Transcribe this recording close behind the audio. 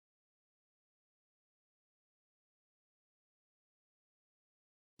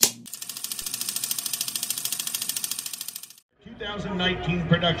2019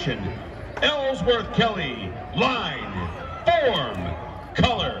 production. Ellsworth Kelly, line, form,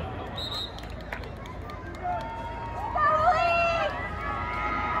 color.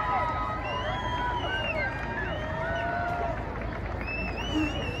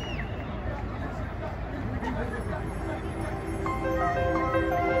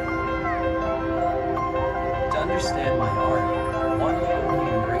 To understand my art, one can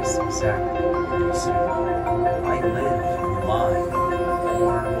only embrace exactly what you see. I live in line, form,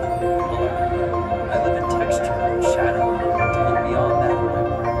 color. I live in texture and shadow. To look beyond that would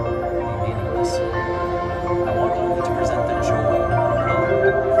be meaningless. I want only to present the joy of color.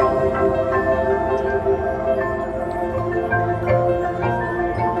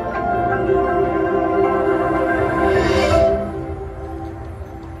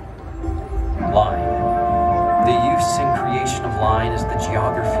 Line. The use and creation of line is the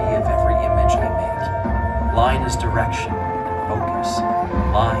geography of every image I make. Line is direction and focus.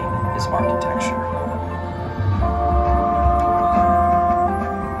 Line is architecture.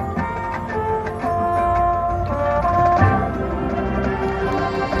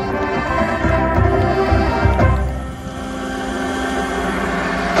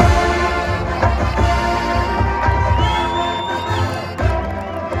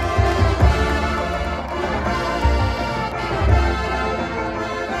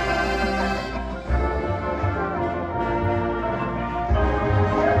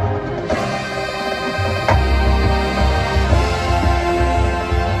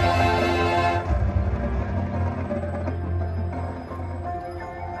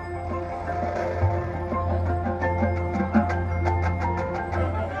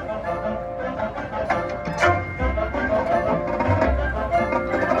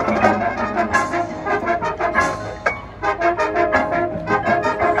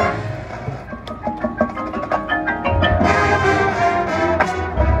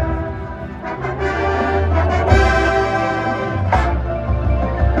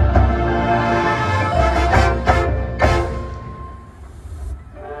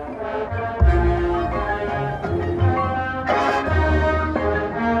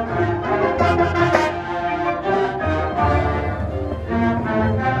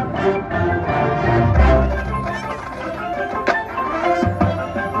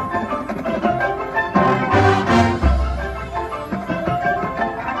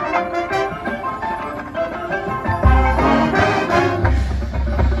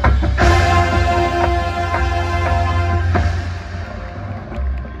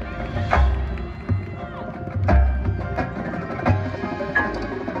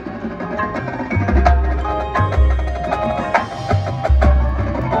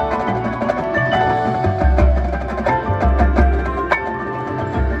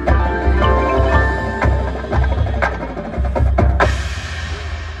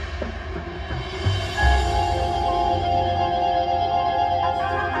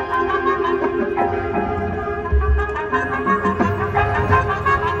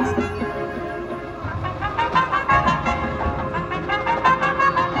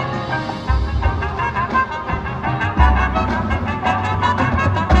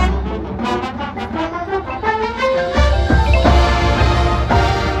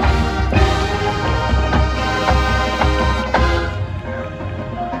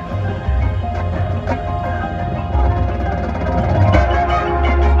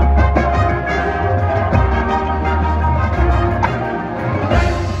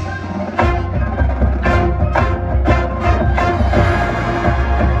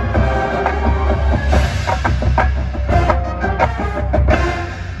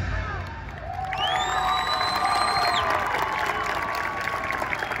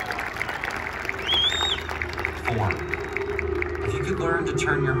 If you could learn to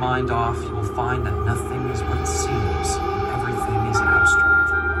turn your mind off, you will find that nothing is what it seems. Everything is abstract.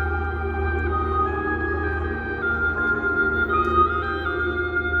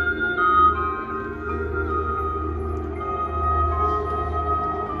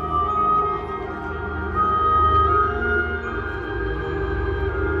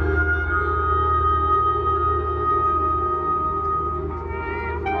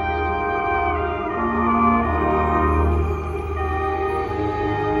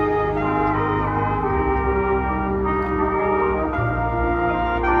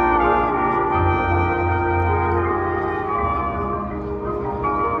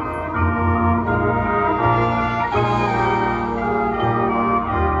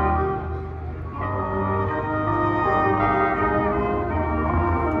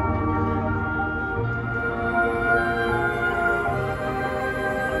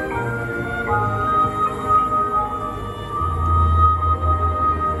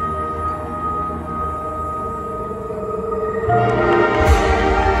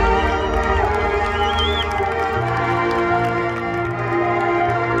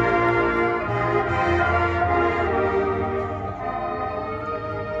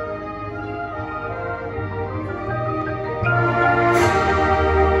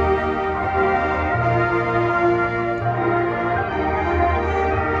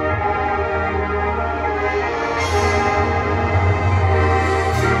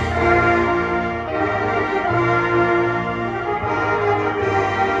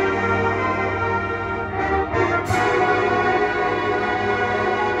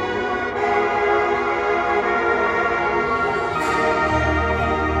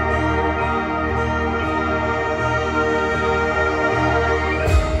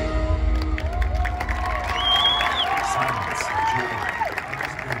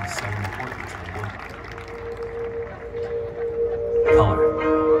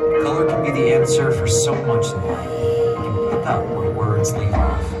 horns leave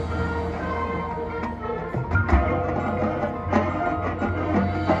off.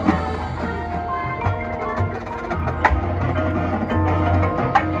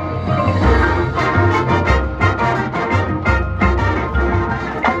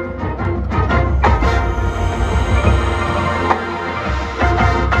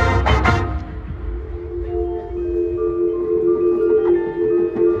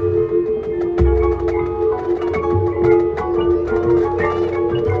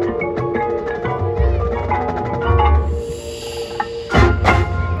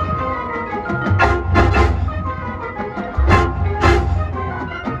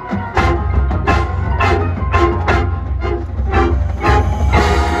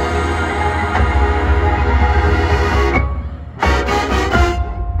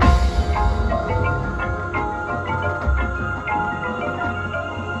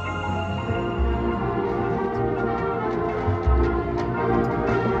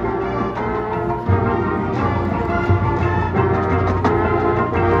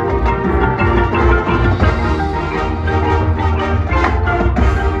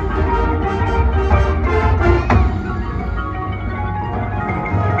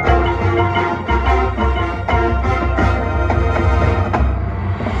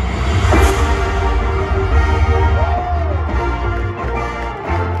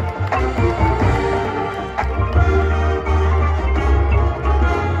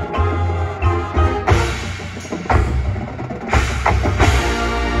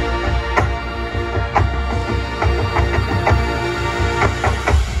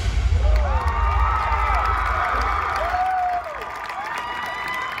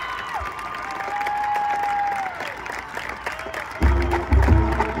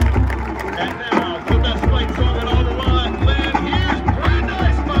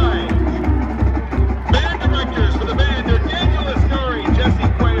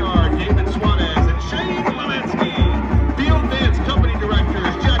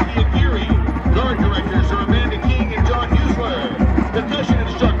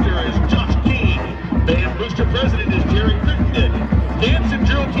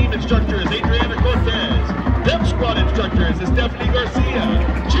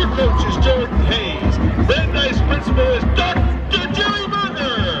 Brandeis principal is Dr. Jerry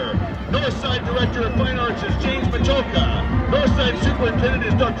Berger. Northside Director of Fine Arts is James Macholka. Northside Superintendent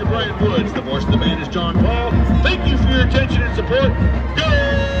is Dr. Brian Woods. The voice of the band is John Paul. Thank you for your attention and support. Go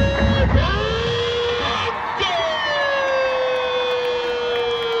Broncos!